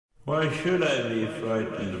Why should I be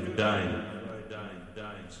frightened of dying?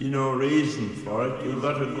 See no reason for it. You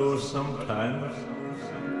gotta go sometimes.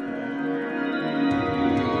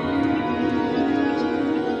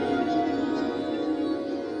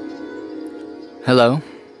 Hello,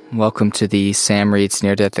 welcome to the Sam Reed's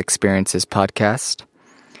Near-Death Experiences podcast.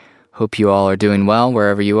 Hope you all are doing well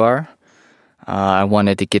wherever you are. I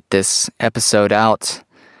wanted to get this episode out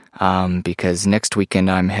because next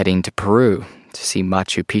weekend I'm heading to Peru to see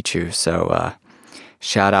Machu Picchu. So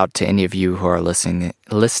shout out to any of you who are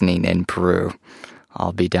listening in Peru.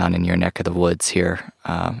 I'll be down in your neck of the woods here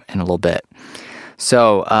in a little bit.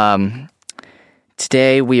 So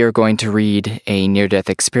today we are going to read a near-death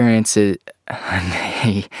experience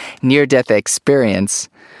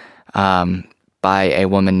by a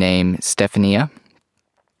woman named Stefania.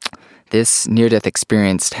 This near-death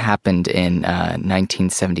experience happened in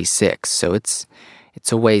 1976, so it's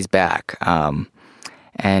a ways back.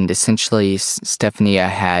 And essentially, Stefania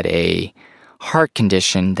had a heart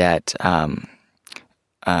condition that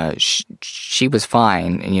she was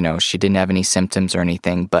fine. You know, she didn't have any symptoms or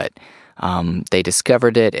anything, but they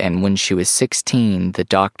discovered it, and when she was 16, the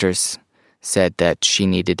doctors said that she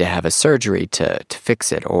needed to have a surgery to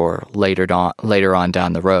fix it, or later on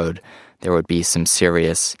down the road, there would be some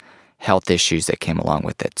serious health issues that came along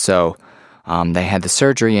with it. So they had the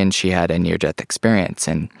surgery, and she had a near-death experience.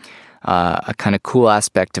 And a kind of cool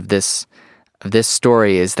aspect of this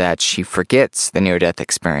story is that she forgets the near-death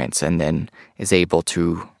experience and then is able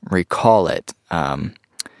to recall it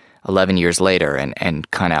 11 years later, and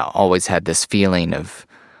kind of always had this feeling of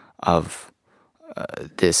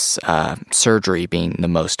this surgery being the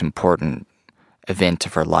most important event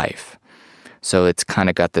of her life. So it's kind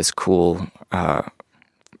of got this cool,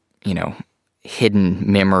 hidden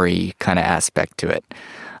memory kind of aspect to it.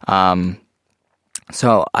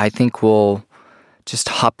 So I think we'll just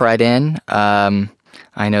hop right in.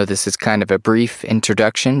 I know this is kind of a brief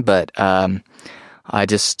introduction, but I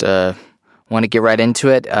just want to get right into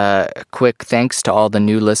it. A quick thanks to all the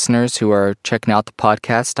new listeners who are checking out the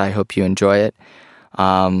podcast. I hope you enjoy it.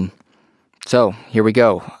 So here we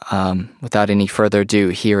go. Without any further ado,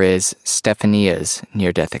 here is Stefania's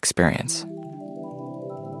near-death experience.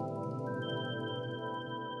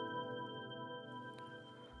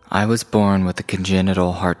 I was born with a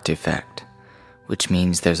congenital heart defect, which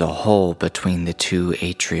means there's a hole between the two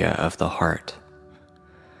atria of the heart.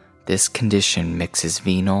 This condition mixes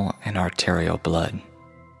venal and arterial blood.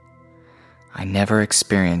 I never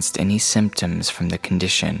experienced any symptoms from the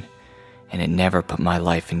condition, and it never put my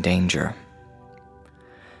life in danger.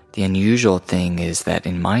 The unusual thing is that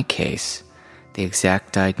in my case, the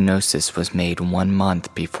exact diagnosis was made 1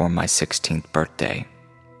 month before my 16th birthday.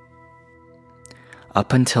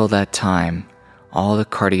 Up until that time, all the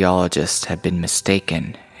cardiologists had been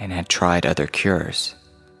mistaken and had tried other cures.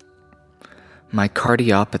 My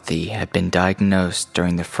cardiopathy had been diagnosed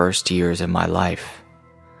during the first years of my life.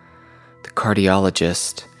 The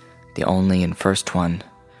cardiologist, the only and first one,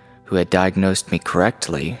 who had diagnosed me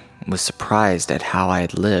correctly, was surprised at how I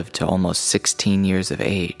had lived to almost 16 years of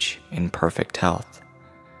age in perfect health.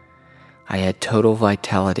 I had total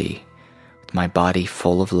vitality, with my body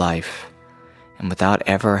full of life, and without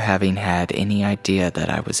ever having had any idea that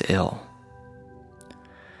I was ill.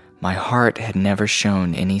 My heart had never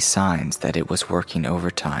shown any signs that it was working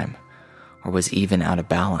overtime, or was even out of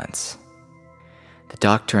balance. The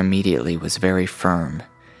doctor immediately was very firm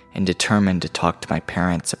and determined to talk to my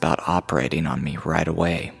parents about operating on me right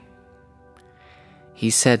away. He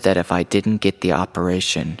said that if I didn't get the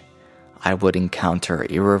operation, I would encounter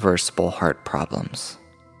irreversible heart problems.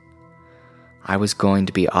 I was going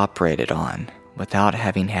to be operated on without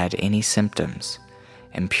having had any symptoms,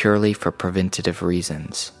 and purely for preventative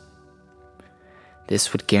reasons.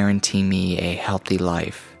 This would guarantee me a healthy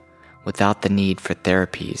life without the need for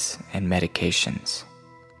therapies and medications.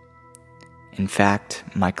 In fact,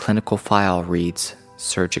 my clinical file reads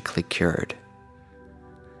surgically cured.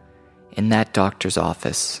 In that doctor's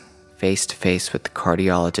office, face to face with the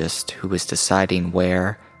cardiologist who was deciding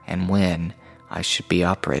where and when I should be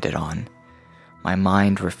operated on, my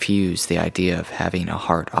mind refused the idea of having a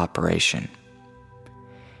heart operation.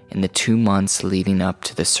 In the 2 months leading up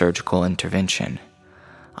to the surgical intervention,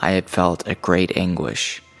 I had felt a great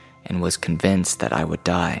anguish and was convinced that I would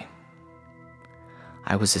die.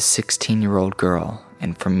 I was a 16-year-old girl,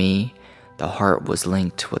 and for me, the heart was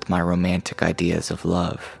linked with my romantic ideas of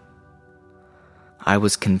love. I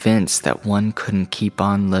was convinced that one couldn't keep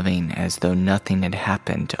on living as though nothing had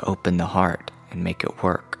happened to open the heart and make it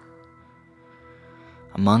work.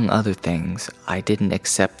 Among other things, I didn't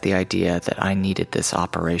accept the idea that I needed this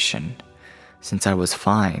operation, since I was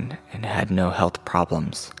fine and had no health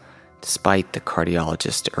problems, despite the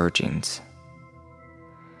cardiologist's urgings.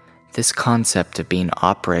 This concept of being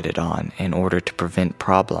operated on in order to prevent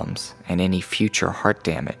problems and any future heart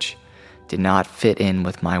damage did not fit in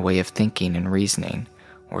with my way of thinking and reasoning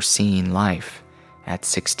or seeing life at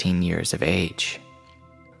 16 years of age.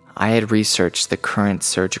 I had researched the current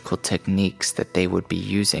surgical techniques that they would be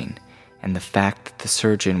using, and the fact that the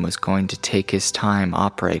surgeon was going to take his time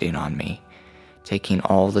operating on me, taking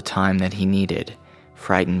all the time that he needed,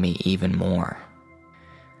 frightened me even more.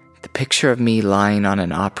 The picture of me lying on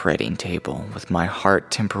an operating table with my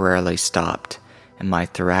heart temporarily stopped and my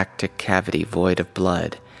thoracic cavity void of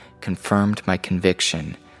blood confirmed my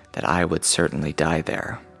conviction that I would certainly die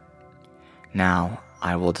there. Now,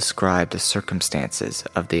 I will describe the circumstances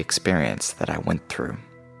of the experience that I went through.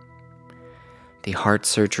 The heart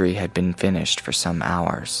surgery had been finished for some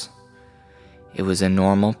hours. It was a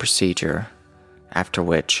normal procedure, after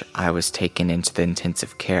which I was taken into the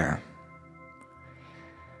intensive care.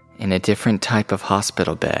 In a different type of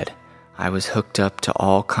hospital bed, I was hooked up to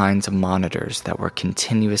all kinds of monitors that were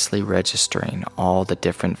continuously registering all the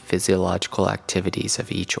different physiological activities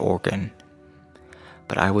of each organ.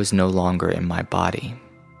 But I was no longer in my body.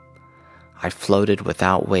 I floated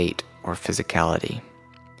without weight or physicality.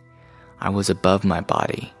 I was above my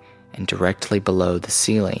body and directly below the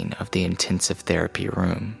ceiling of the intensive therapy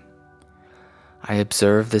room. I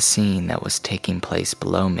observed the scene that was taking place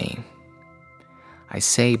below me. I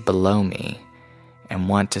say below me and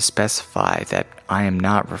want to specify that I am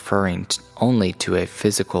not referring only to a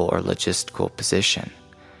physical or logistical position.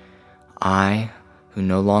 I, who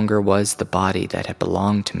no longer was the body that had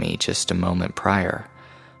belonged to me just a moment prior,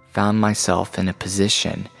 found myself in a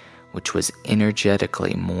position which was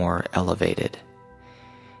energetically more elevated.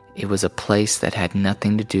 It was a place that had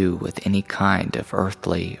nothing to do with any kind of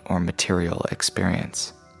earthly or material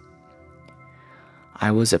experience. I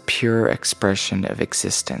was a pure expression of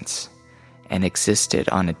existence and existed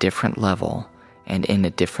on a different level and in a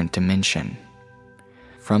different dimension.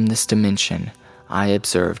 From this dimension, I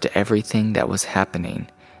observed everything that was happening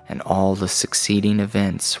and all the succeeding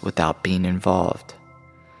events without being involved.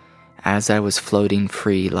 As I was floating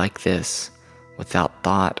free like this, without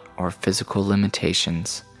thought or physical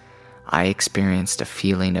limitations, I experienced a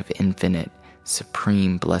feeling of infinite,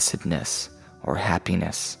 supreme blessedness or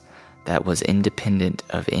happiness that was independent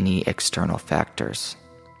of any external factors.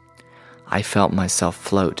 I felt myself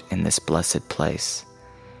float in this blessed place,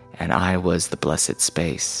 and I was the blessed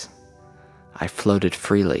space. I floated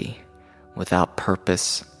freely, without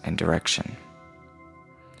purpose and direction.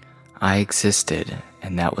 I existed,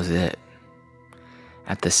 and that was it.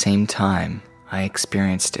 At the same time, I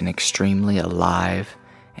experienced an extremely alive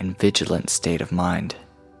and vigilant state of mind.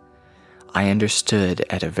 I understood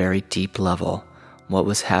at a very deep level what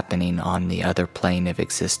was happening on the other plane of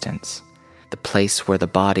existence, the place where the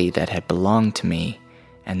body that had belonged to me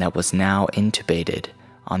and that was now intubated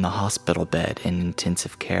on the hospital bed in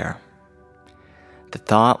intensive care. The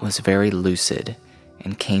thought was very lucid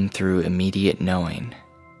and came through immediate knowing.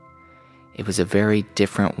 It was a very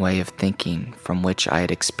different way of thinking from which I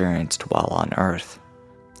had experienced while on Earth.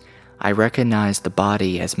 I recognized the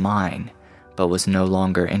body as mine, but was no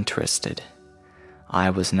longer interested. I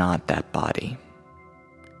was not that body.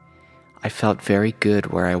 I felt very good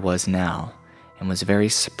where I was now, and was very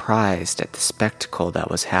surprised at the spectacle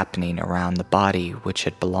that was happening around the body which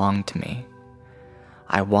had belonged to me.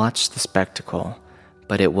 I watched the spectacle,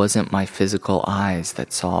 but it wasn't my physical eyes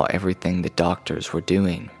that saw everything the doctors were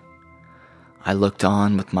doing. I looked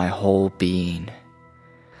on with my whole being.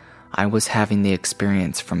 I was having the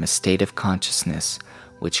experience from a state of consciousness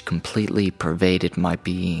which completely pervaded my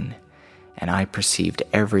being, and I perceived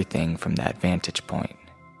everything from that vantage point.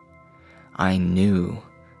 I knew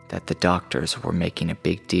that the doctors were making a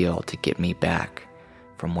big deal to get me back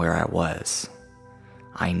from where I was.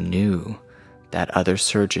 I knew that other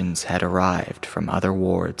surgeons had arrived from other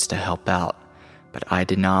wards to help out, but I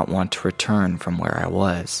did not want to return from where I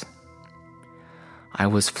was. I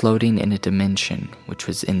was floating in a dimension which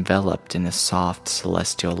was enveloped in a soft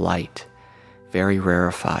celestial light, very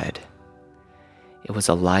rarefied. It was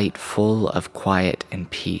a light full of quiet and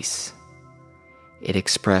peace. It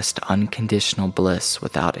expressed unconditional bliss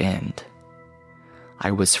without end.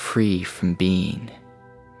 I was free from being.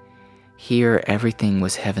 Here everything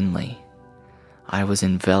was heavenly. I was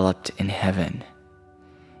enveloped in heaven.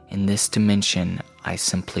 In this dimension, I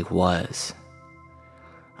simply was.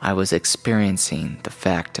 I was experiencing the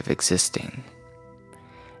fact of existing.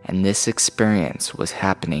 And this experience was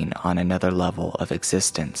happening on another level of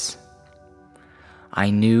existence. I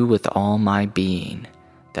knew with all my being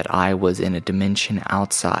that I was in a dimension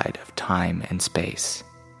outside of time and space,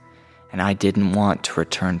 and I didn't want to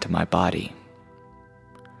return to my body.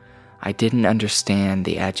 I didn't understand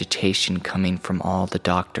the agitation coming from all the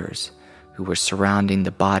doctors who were surrounding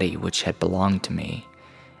the body which had belonged to me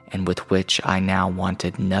and with which I now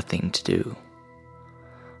wanted nothing to do.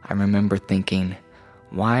 I remember thinking,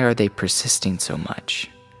 why are they persisting so much?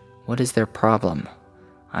 What is their problem?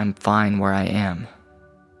 I'm fine where I am.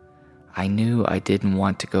 I knew I didn't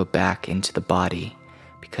want to go back into the body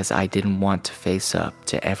because I didn't want to face up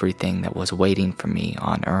to everything that was waiting for me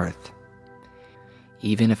on Earth.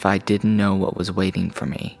 Even if I didn't know what was waiting for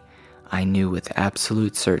me, I knew with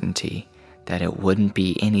absolute certainty that it wouldn't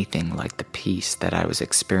be anything like the peace that I was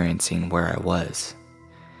experiencing where I was.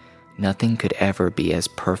 Nothing could ever be as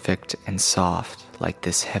perfect and soft like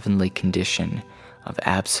this heavenly condition of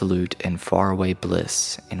absolute and faraway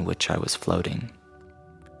bliss in which I was floating.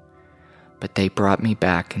 But they brought me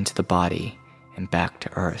back into the body and back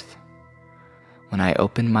to Earth. When I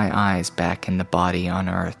opened my eyes back in the body on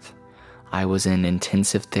Earth, I was in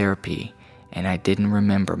intensive therapy and I didn't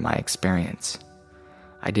remember my experience.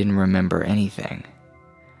 I didn't remember anything.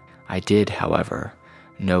 I did, however,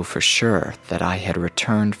 know for sure that I had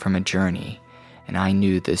returned from a journey, and I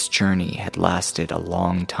knew this journey had lasted a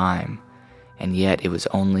long time, and yet it was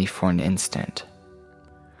only for an instant.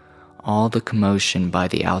 All the commotion by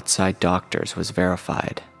the outside doctors was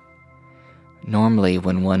verified. Normally,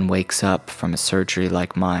 when one wakes up from a surgery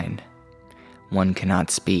like mine, one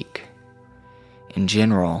cannot speak. In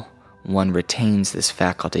general, one retains this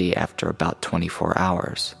faculty after about 24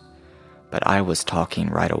 hours, but I was talking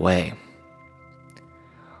right away.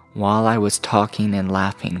 While I was talking and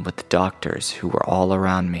laughing with the doctors who were all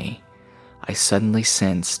around me, I suddenly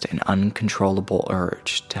sensed an uncontrollable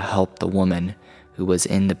urge to help the woman who was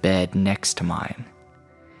in the bed next to mine.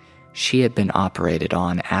 She had been operated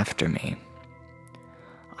on after me.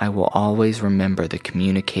 I will always remember the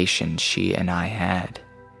communication she and I had.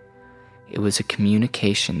 It was a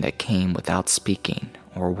communication that came without speaking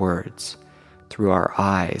or words, through our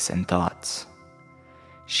eyes and thoughts.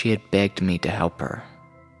 She had begged me to help her.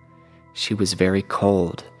 She was very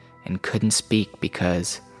cold and couldn't speak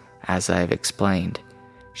because, as I have explained,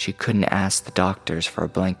 she couldn't ask the doctors for a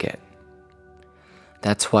blanket.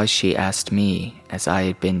 That's why she asked me, as I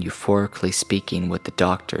had been euphorically speaking with the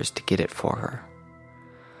doctors to get it for her.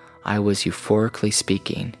 I was euphorically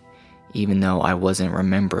speaking, even though I wasn't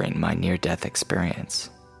remembering my near-death experience.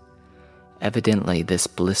 Evidently, this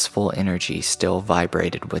blissful energy still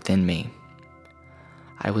vibrated within me.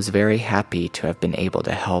 I was very happy to have been able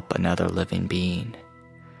to help another living being.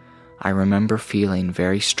 I remember feeling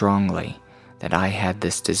very strongly that I had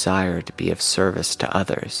this desire to be of service to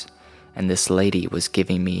others, and this lady was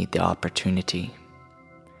giving me the opportunity.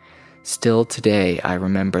 Still today, I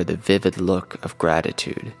remember the vivid look of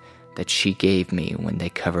gratitude that she gave me when they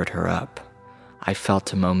covered her up. I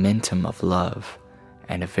felt a momentum of love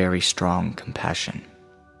and a very strong compassion.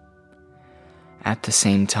 At the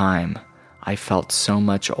same time, I felt so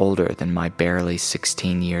much older than my barely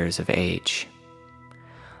 16 years of age.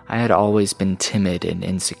 I had always been timid and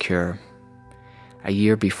insecure. A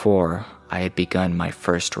year before, I had begun my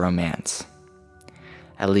first romance.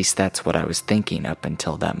 At least that's what I was thinking up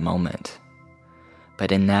until that moment.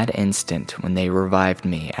 But in that instant when they revived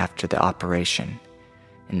me after the operation,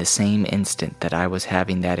 in the same instant that I was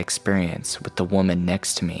having that experience with the woman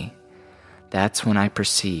next to me, that's when I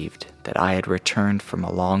perceived that I had returned from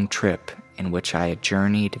a long trip in which I had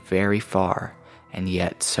journeyed very far and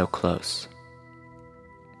yet so close.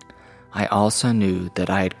 I also knew that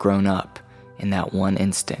I had grown up in that one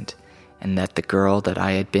instant and that the girl that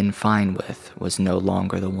I had been fine with was no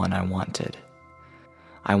longer the one I wanted.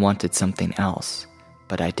 I wanted something else,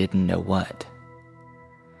 but I didn't know what.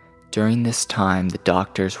 During this time, the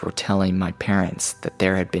doctors were telling my parents that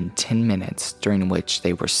there had been 10 minutes during which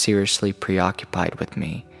they were seriously preoccupied with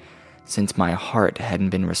me, since my heart hadn't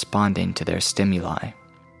been responding to their stimuli.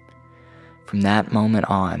 From that moment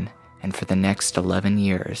on, and for the next 11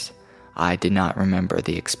 years, I did not remember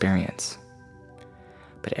the experience.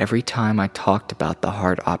 But every time I talked about the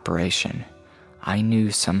heart operation, I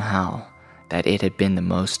knew somehow that it had been the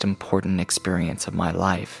most important experience of my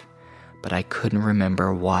life, but I couldn't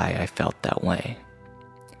remember why I felt that way.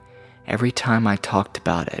 Every time I talked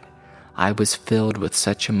about it, I was filled with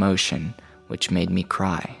such emotion which made me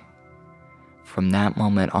cry. From that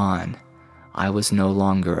moment on, I was no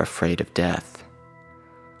longer afraid of death,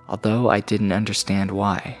 although I didn't understand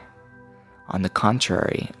why. On the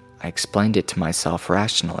contrary, I explained it to myself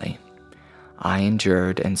rationally. I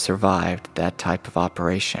endured and survived that type of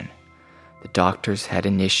operation, The doctors had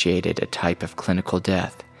initiated a type of clinical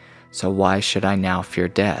death, so why should I now fear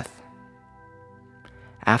death?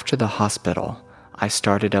 After the hospital, I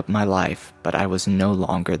started up my life, but I was no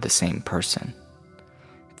longer the same person.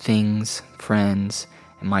 Things, friends,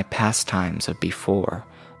 and my pastimes of before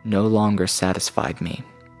no longer satisfied me.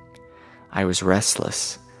 I was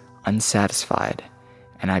restless, unsatisfied,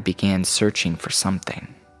 and I began searching for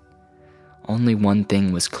something. Only one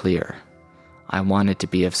thing was clear. I wanted to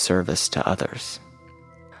be of service to others.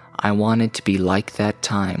 I wanted to be like that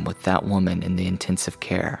time with that woman in the intensive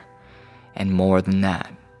care, and more than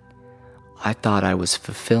that. I thought I was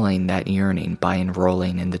fulfilling that yearning by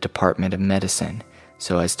enrolling in the Department of Medicine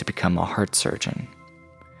so as to become a heart surgeon.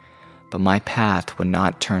 But my path would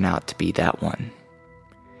not turn out to be that one.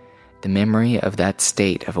 The memory of that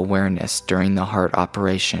state of awareness during the heart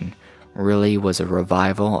operation really was a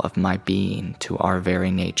revival of my being to our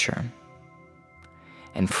very nature.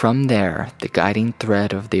 And from there, the guiding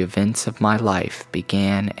thread of the events of my life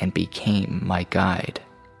began and became my guide.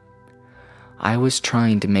 I was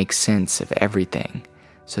trying to make sense of everything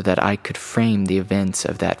so that I could frame the events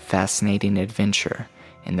of that fascinating adventure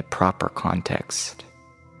in the proper context.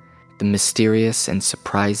 The mysterious and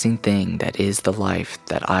surprising thing that is the life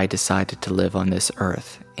that I decided to live on this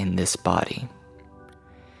earth in this body.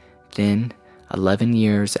 Then, 11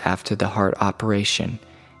 years after the heart operation,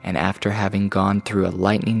 and after having gone through a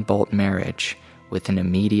lightning bolt marriage with an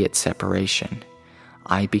immediate separation,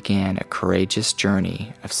 I began a courageous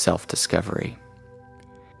journey of self-discovery.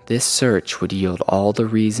 This search would yield all the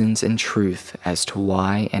reasons and truth as to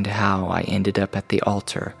why and how I ended up at the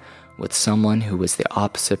altar with someone who was the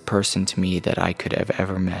opposite person to me that I could have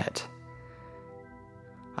ever met.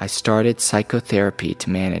 I started psychotherapy to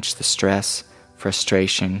manage the stress,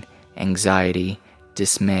 frustration, anxiety,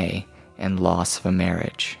 dismay, and loss of a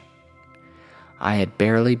marriage. I had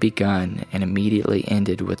barely begun and immediately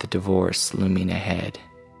ended with a divorce looming ahead.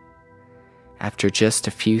 After just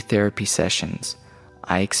a few therapy sessions,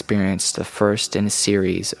 I experienced the first in a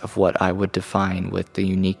series of what I would define with the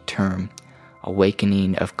unique term,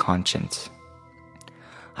 awakening of conscience.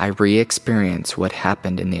 I re-experienced what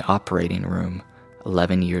happened in the operating room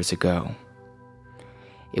 11 years ago.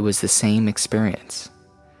 It was the same experience.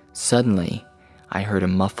 Suddenly, I heard a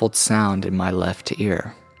muffled sound in my left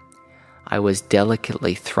ear. I was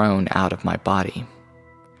delicately thrown out of my body.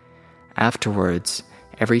 Afterwards,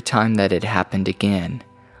 every time that it happened again,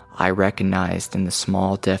 I recognized in the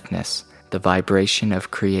small deafness the vibration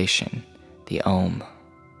of creation, the Om.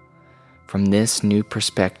 From this new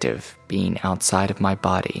perspective, being outside of my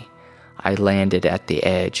body, I landed at the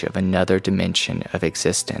edge of another dimension of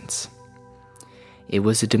existence. It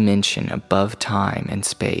was a dimension above time and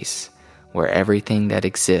space, where everything that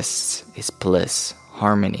exists is bliss,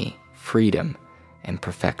 harmony, freedom, and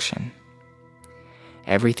perfection.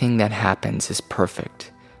 Everything that happens is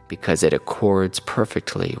perfect because it accords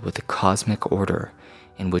perfectly with the cosmic order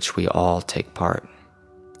in which we all take part.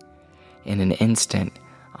 In an instant,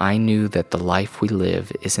 I knew that the life we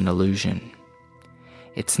live is an illusion.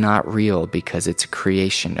 It's not real because it's a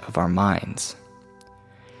creation of our minds.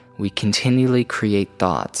 We continually create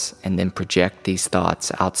thoughts and then project these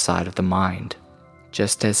thoughts outside of the mind,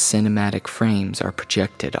 just as cinematic frames are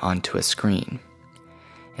projected onto a screen.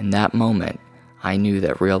 In that moment, I knew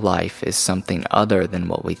that real life is something other than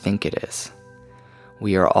what we think it is.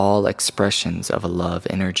 We are all expressions of a love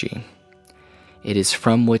energy. It is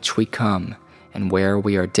from which we come and where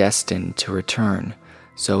we are destined to return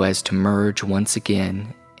so as to merge once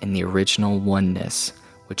again in the original oneness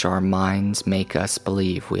which our minds make us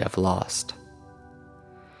believe we have lost.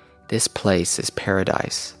 This place is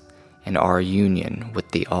paradise and our union with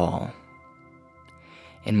the All.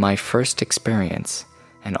 In my first experience,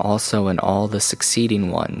 and also in all the succeeding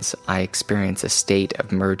ones, I experience a state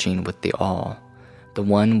of merging with the All, the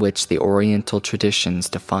one which the Oriental traditions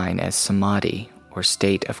define as samadhi, or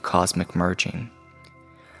state of cosmic merging.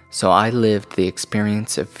 So I lived the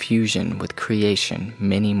experience of fusion with creation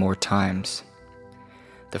many more times.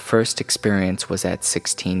 The first experience was at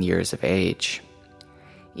 16 years of age.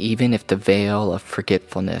 Even if the veil of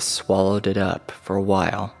forgetfulness swallowed it up for a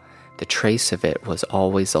while, the trace of it was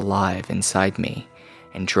always alive inside me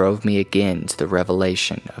and drove me again to the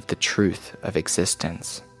revelation of the truth of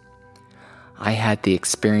existence. I had the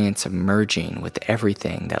experience of merging with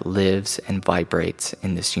everything that lives and vibrates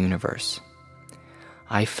in this universe.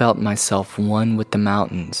 I felt myself one with the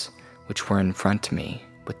mountains, which were in front of me,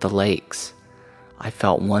 with the lakes. I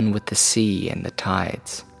felt one with the sea and the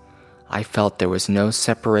tides. I felt there was no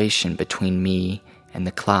separation between me and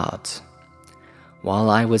the clouds.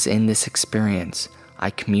 While I was in this experience,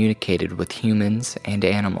 I communicated with humans and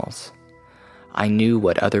animals. I knew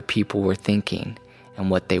what other people were thinking and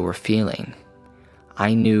what they were feeling.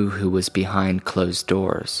 I knew who was behind closed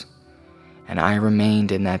doors, and I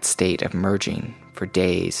remained in that state of merging for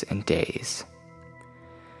days and days.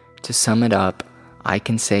 To sum it up, I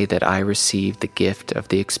can say that I received the gift of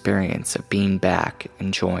the experience of being back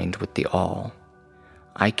and joined with the all.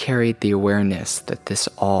 I carried the awareness that this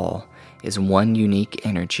all is one unique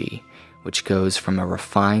energy which goes from a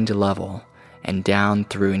refined level and down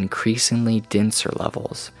through increasingly denser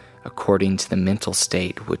levels according to the mental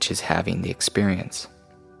state which is having the experience.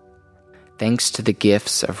 Thanks to the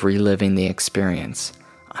gifts of reliving the experience,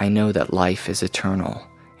 I know that life is eternal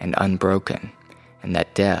and unbroken, and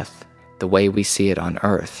that death, the way we see it on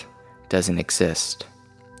Earth, doesn't exist.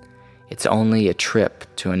 It's only a trip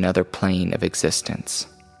to another plane of existence.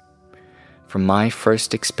 From my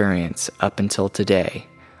first experience up until today,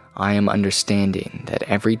 I am understanding that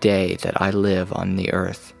every day that I live on the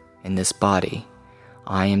Earth, in this body,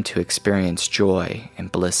 I am to experience joy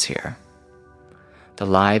and bliss here. The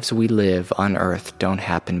lives we live on Earth don't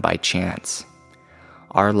happen by chance.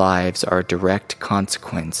 Our lives are a direct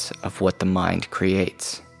consequence of what the mind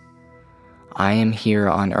creates. I am here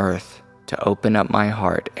on Earth to open up my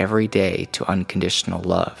heart every day to unconditional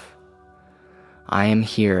love. I am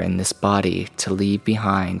here in this body to leave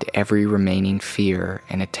behind every remaining fear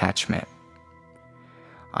and attachment.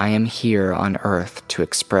 I am here on Earth to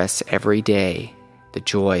express every day the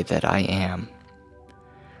joy that I am.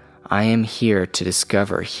 I am here to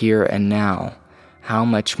discover here and now how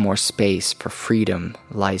much more space for freedom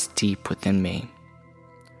lies deep within me.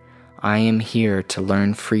 I am here to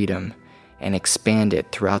learn freedom and expand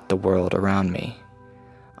it throughout the world around me.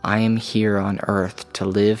 I am here on Earth to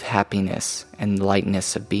live happiness and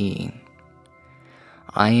lightness of being.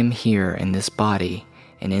 I am here in this body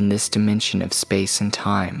and in this dimension of space and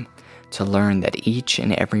time to learn that each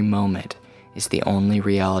and every moment is the only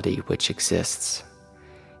reality which exists.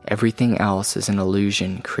 Everything else is an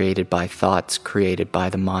illusion created by thoughts created by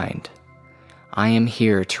the mind. I am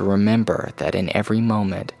here to remember that in every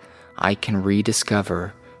moment I can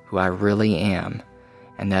rediscover who I really am,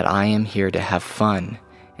 and that I am here to have fun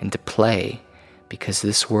and to play because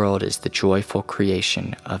this world is the joyful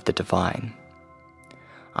creation of the divine.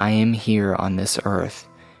 I am here on this earth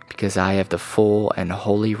because I have the full and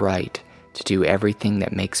holy right to do everything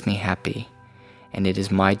that makes me happy, and it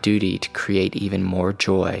is my duty to create even more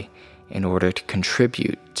joy in order to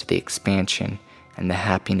contribute to the expansion and the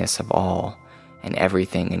happiness of all and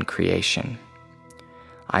everything in creation.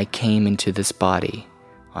 I came into this body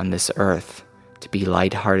on this earth to be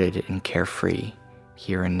lighthearted and carefree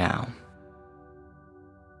here and now.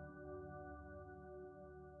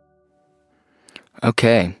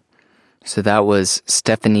 Okay, so that was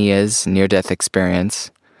Stephania's near-death experience.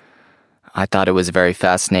 I thought it was very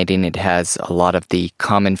fascinating. It has a lot of the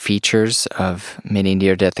common features of many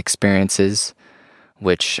near-death experiences,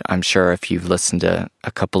 which I'm sure if you've listened to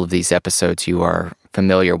a couple of these episodes, you are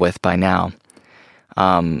familiar with by now.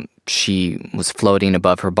 She was floating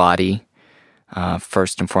above her body,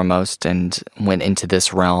 first and foremost, and went into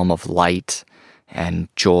this realm of light and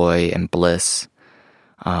joy and bliss.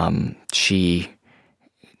 She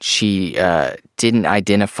didn't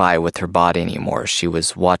identify with her body anymore. She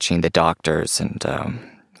was watching the doctors, and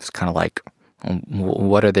it's kind of like,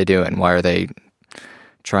 what are they doing? Why are they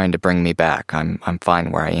trying to bring me back? I'm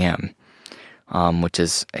fine where I am, which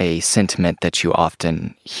is a sentiment that you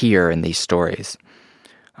often hear in these stories.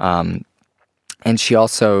 And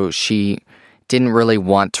she didn't really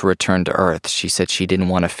want to return to Earth. She said she didn't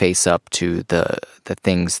want to face up to the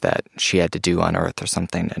things that she had to do on Earth or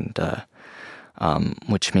something, and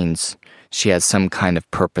which means she has some kind of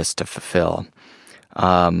purpose to fulfill.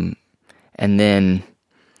 And then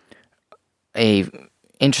a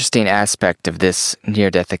interesting aspect of this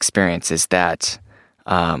near-death experience is that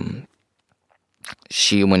when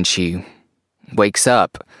she wakes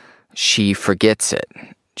up, she forgets it.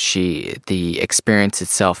 The experience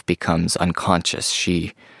itself becomes unconscious.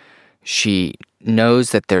 She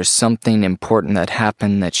knows that there's something important that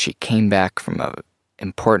happened, that she came back from an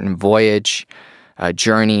important voyage, a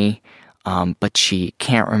journey, but she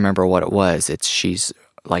can't remember what it was. She's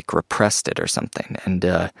like repressed it or something. And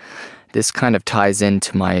this kind of ties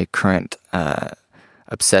into my current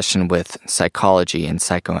obsession with psychology and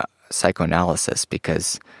psychoanalysis,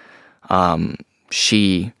 because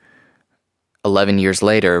she, 11 years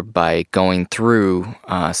later, by going through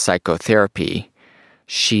psychotherapy,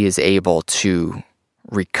 she is able to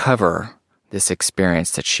recover this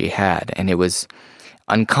experience that she had. And it was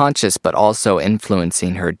unconscious, but also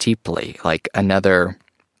influencing her deeply. Like another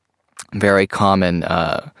very common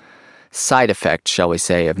side effect, shall we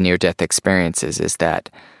say, of near-death experiences is that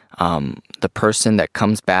the person that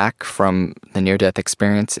comes back from the near-death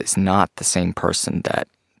experience is not the same person that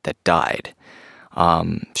died.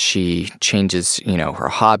 She changes, her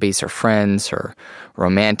hobbies, her friends, her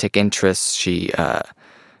romantic interests.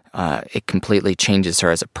 It completely changes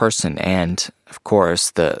her as a person. And of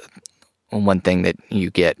course, the one thing that you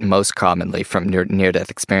get most commonly from near-death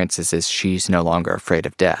experiences is she's no longer afraid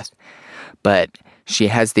of death. But she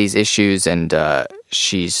has these issues, and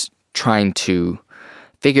she's trying to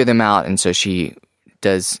figure them out. And so she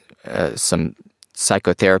does some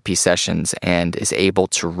psychotherapy sessions and is able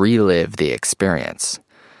to relive the experience.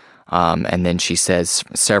 And then she says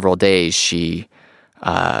several days she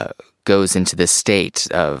goes into this state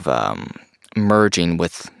of merging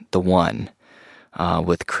with the one,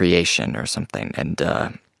 with creation or something, and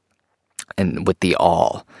with the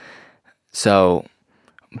all. So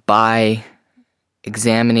by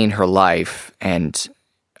examining her life, and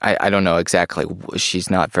I don't know exactly, she's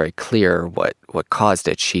not very clear what caused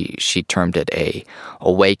it. She termed it a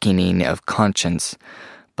awakening of conscience,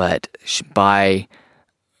 but by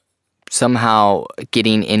somehow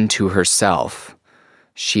getting into herself,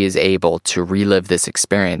 she is able to relive this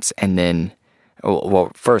experience and then,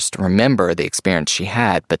 well, first remember the experience she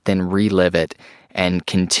had, but then relive it and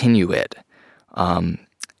continue it,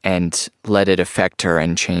 and let it affect her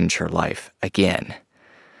and change her life again.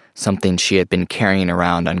 Something she had been carrying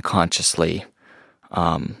around unconsciously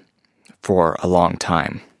for a long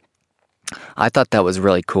time. I thought that was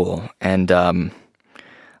really cool, and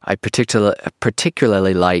I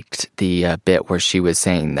particularly liked the bit where she was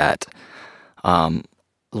saying that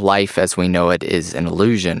life as we know it is an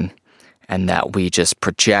illusion, and that we just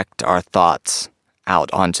project our thoughts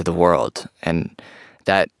out onto the world. And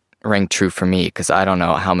that rang true for me, because I don't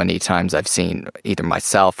know how many times I've seen either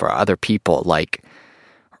myself or other people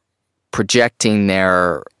projecting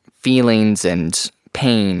their feelings and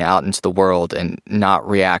pain out into the world and not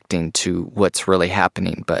reacting to what's really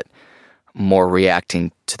happening, but more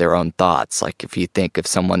reacting to their own thoughts. Like if you think of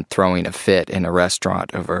someone throwing a fit in a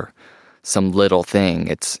restaurant over some little thing,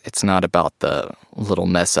 it's not about the little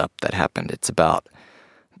mess up that happened. It's about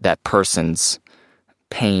that person's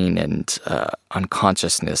pain and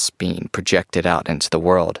unconsciousness being projected out into the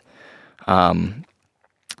world.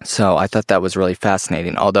 So I thought that was really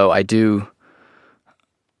fascinating. Although I do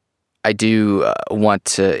want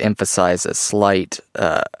to emphasize a slight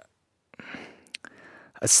I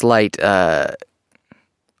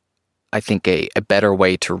think a better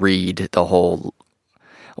way to read the whole.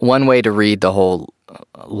 One way to read the whole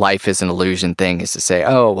life is an illusion thing is to say,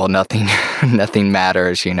 oh, well, nothing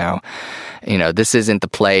matters, this isn't the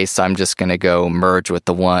place. I'm just going to go merge with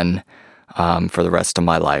the one for the rest of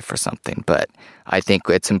my life or something. But I think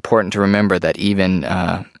it's important to remember that even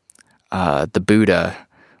the Buddha,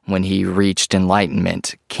 when he reached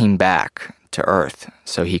enlightenment, came back to Earth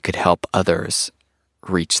so he could help others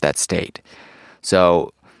reach that state.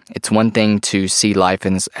 So it's one thing to see life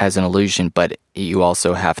as an illusion, but you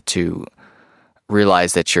also have to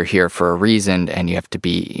realize that you're here for a reason, and you have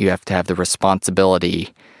to have the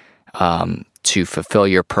responsibility to fulfill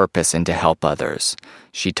your purpose and to help others.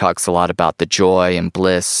 She talks a lot about the joy and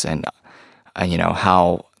bliss and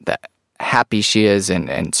how happy she is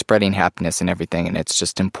and spreading happiness and everything. And it's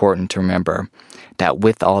just important to remember that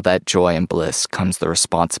with all that joy and bliss comes the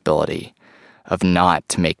responsibility of not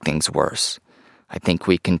to make things worse. I think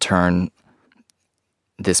we can turn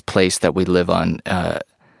this place that we live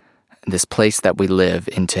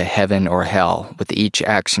into heaven or hell with each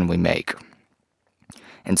action we make.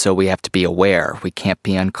 And so we have to be aware. We can't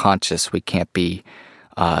be unconscious. We can't be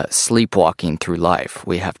sleepwalking through life.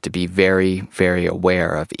 We have to be very, very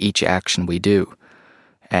aware of each action we do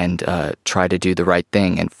and try to do the right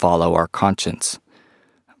thing and follow our conscience.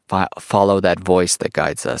 Follow that voice that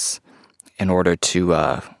guides us in order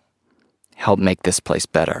to help make this place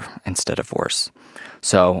better instead of worse.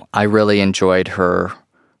 So I really enjoyed her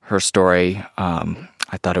story.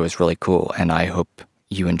 I thought it was really cool, and I hope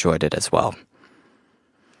you enjoyed it as well.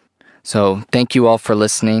 So thank you all for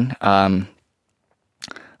listening. I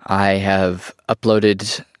have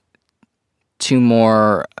uploaded 2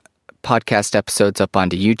 more podcast episodes up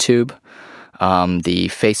onto YouTube. The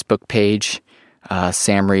Facebook page,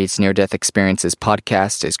 Sam Reed's Near-Death Experiences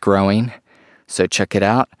podcast, is growing, so check it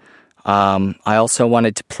out. I also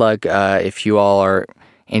wanted to plug, if you all are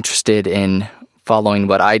interested in following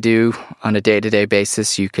what I do on a day-to-day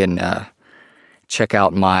basis, you can check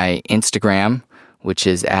out my Instagram, which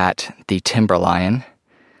is at the Timberlion,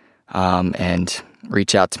 and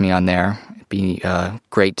reach out to me on there. It'd be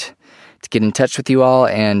great to get in touch with you all.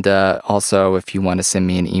 And also, if you want to send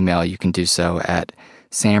me an email, you can do so at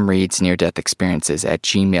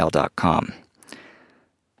samreadsneardeathexperiences@gmail.com.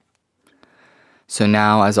 So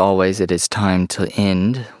now, as always, it is time to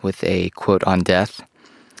end with a quote on death.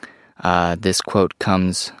 This quote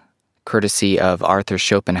comes courtesy of Arthur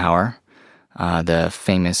Schopenhauer, the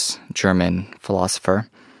famous German philosopher,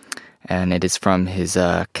 and it is from his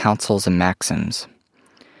Counsels and Maxims,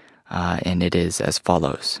 and it is as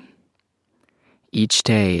follows. Each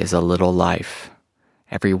day is a little life,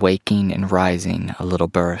 every waking and rising a little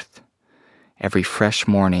birth, every fresh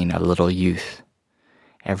morning a little youth,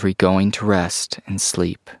 every going to rest and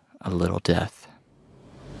sleep a little death.